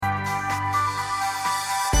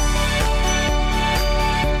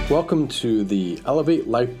Welcome to the Elevate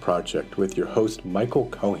Life Project with your host, Michael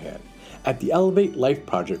Cohan. At the Elevate Life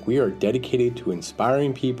Project, we are dedicated to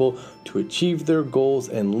inspiring people to achieve their goals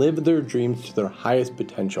and live their dreams to their highest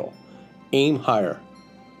potential. Aim higher.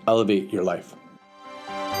 Elevate your life.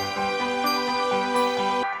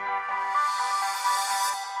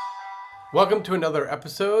 Welcome to another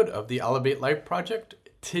episode of the Elevate Life Project.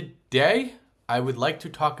 Today, I would like to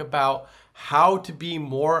talk about how to be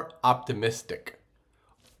more optimistic.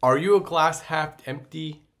 Are you a glass half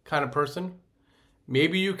empty kind of person?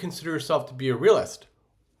 Maybe you consider yourself to be a realist,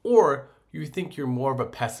 or you think you're more of a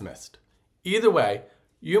pessimist. Either way,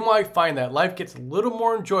 you might find that life gets a little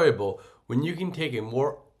more enjoyable when you can take a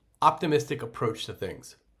more optimistic approach to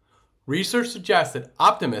things. Research suggests that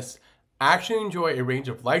optimists actually enjoy a range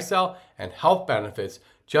of lifestyle and health benefits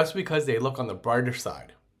just because they look on the brighter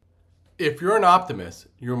side. If you're an optimist,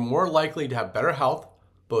 you're more likely to have better health,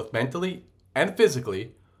 both mentally and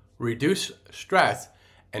physically, reduce stress,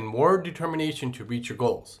 and more determination to reach your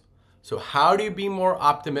goals. So how do you be more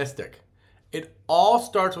optimistic? It all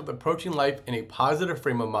starts with approaching life in a positive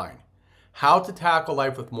frame of mind. How to tackle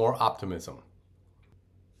life with more optimism.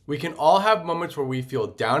 We can all have moments where we feel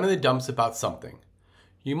down in the dumps about something.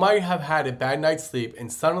 You might have had a bad night's sleep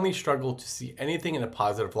and suddenly struggle to see anything in a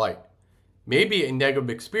positive light. Maybe a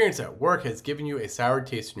negative experience at work has given you a sour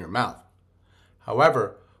taste in your mouth.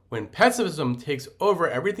 However, when pessimism takes over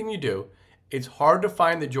everything you do, it's hard to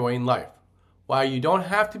find the joy in life. While you don't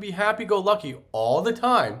have to be happy-go-lucky all the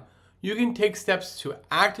time, you can take steps to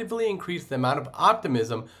actively increase the amount of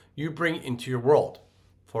optimism you bring into your world.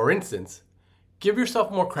 For instance, give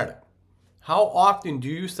yourself more credit. How often do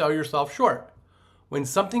you sell yourself short? When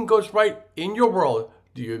something goes right in your world,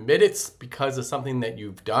 do you admit it's because of something that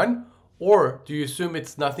you've done, or do you assume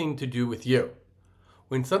it's nothing to do with you?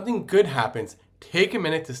 When something good happens, take a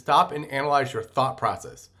minute to stop and analyze your thought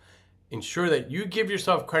process. Ensure that you give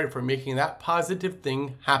yourself credit for making that positive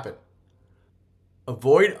thing happen.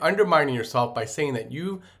 Avoid undermining yourself by saying that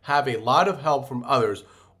you have a lot of help from others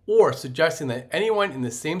or suggesting that anyone in the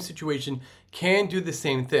same situation can do the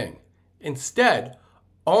same thing. Instead,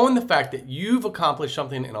 own the fact that you've accomplished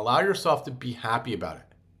something and allow yourself to be happy about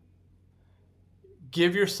it.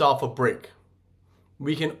 Give yourself a break.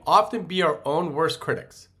 We can often be our own worst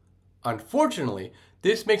critics. Unfortunately,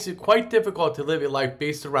 this makes it quite difficult to live a life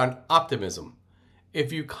based around optimism.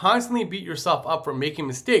 If you constantly beat yourself up for making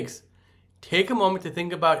mistakes, take a moment to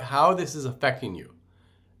think about how this is affecting you.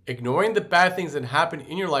 Ignoring the bad things that happen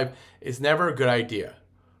in your life is never a good idea.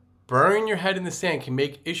 Burying your head in the sand can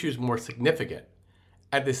make issues more significant.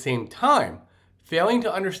 At the same time, failing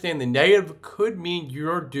to understand the negative could mean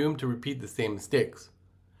you're doomed to repeat the same mistakes.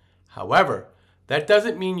 However, that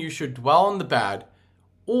doesn't mean you should dwell on the bad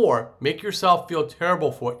or make yourself feel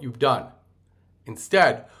terrible for what you've done.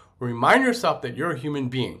 Instead, remind yourself that you're a human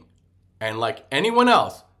being, and like anyone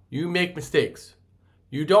else, you make mistakes.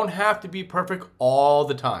 You don't have to be perfect all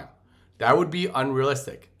the time. That would be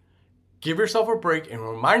unrealistic. Give yourself a break and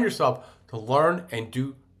remind yourself to learn and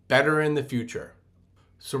do better in the future.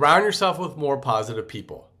 Surround yourself with more positive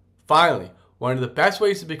people. Finally, one of the best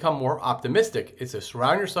ways to become more optimistic is to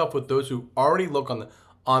surround yourself with those who already look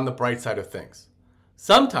on the bright side of things.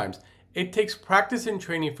 Sometimes it takes practice and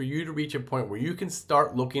training for you to reach a point where you can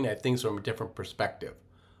start looking at things from a different perspective.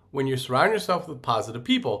 When you surround yourself with positive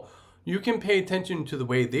people, you can pay attention to the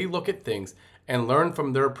way they look at things and learn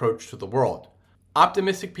from their approach to the world.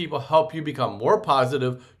 Optimistic people help you become more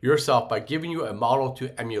positive yourself by giving you a model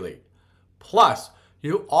to emulate. Plus,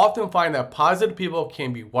 you often find that positive people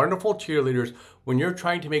can be wonderful cheerleaders when you're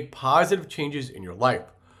trying to make positive changes in your life.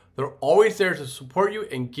 They're always there to support you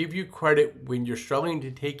and give you credit when you're struggling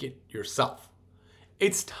to take it yourself.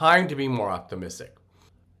 It's time to be more optimistic.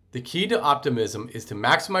 The key to optimism is to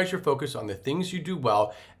maximize your focus on the things you do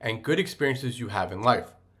well and good experiences you have in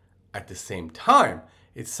life. At the same time,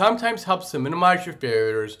 it sometimes helps to minimize your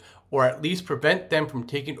failures or at least prevent them from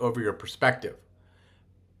taking over your perspective.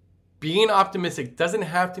 Being optimistic doesn't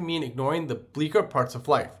have to mean ignoring the bleaker parts of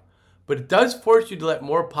life, but it does force you to let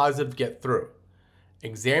more positive get through.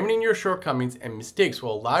 Examining your shortcomings and mistakes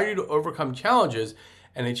will allow you to overcome challenges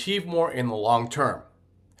and achieve more in the long term.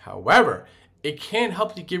 However, it can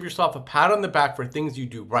help you give yourself a pat on the back for things you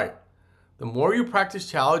do right. The more you practice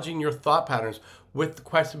challenging your thought patterns with the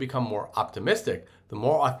quest to become more optimistic, the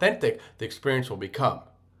more authentic the experience will become.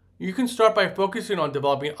 You can start by focusing on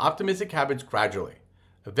developing optimistic habits gradually.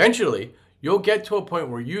 Eventually, you'll get to a point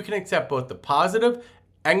where you can accept both the positive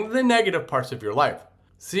and the negative parts of your life.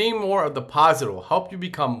 Seeing more of the positive will help you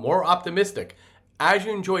become more optimistic as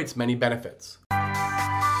you enjoy its many benefits.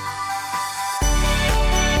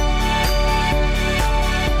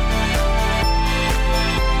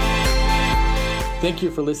 Thank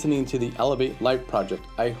you for listening to the Elevate Life Project.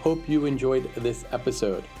 I hope you enjoyed this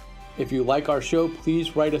episode. If you like our show,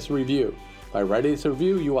 please write us a review. By writing us a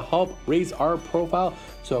review, you will help raise our profile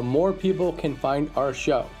so more people can find our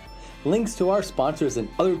show. Links to our sponsors and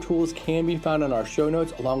other tools can be found in our show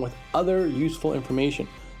notes along with other useful information.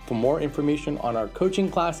 For more information on our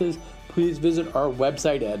coaching classes, please visit our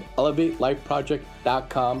website at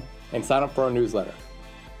elevatelifeproject.com and sign up for our newsletter.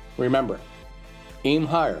 Remember, aim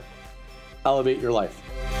higher, elevate your life.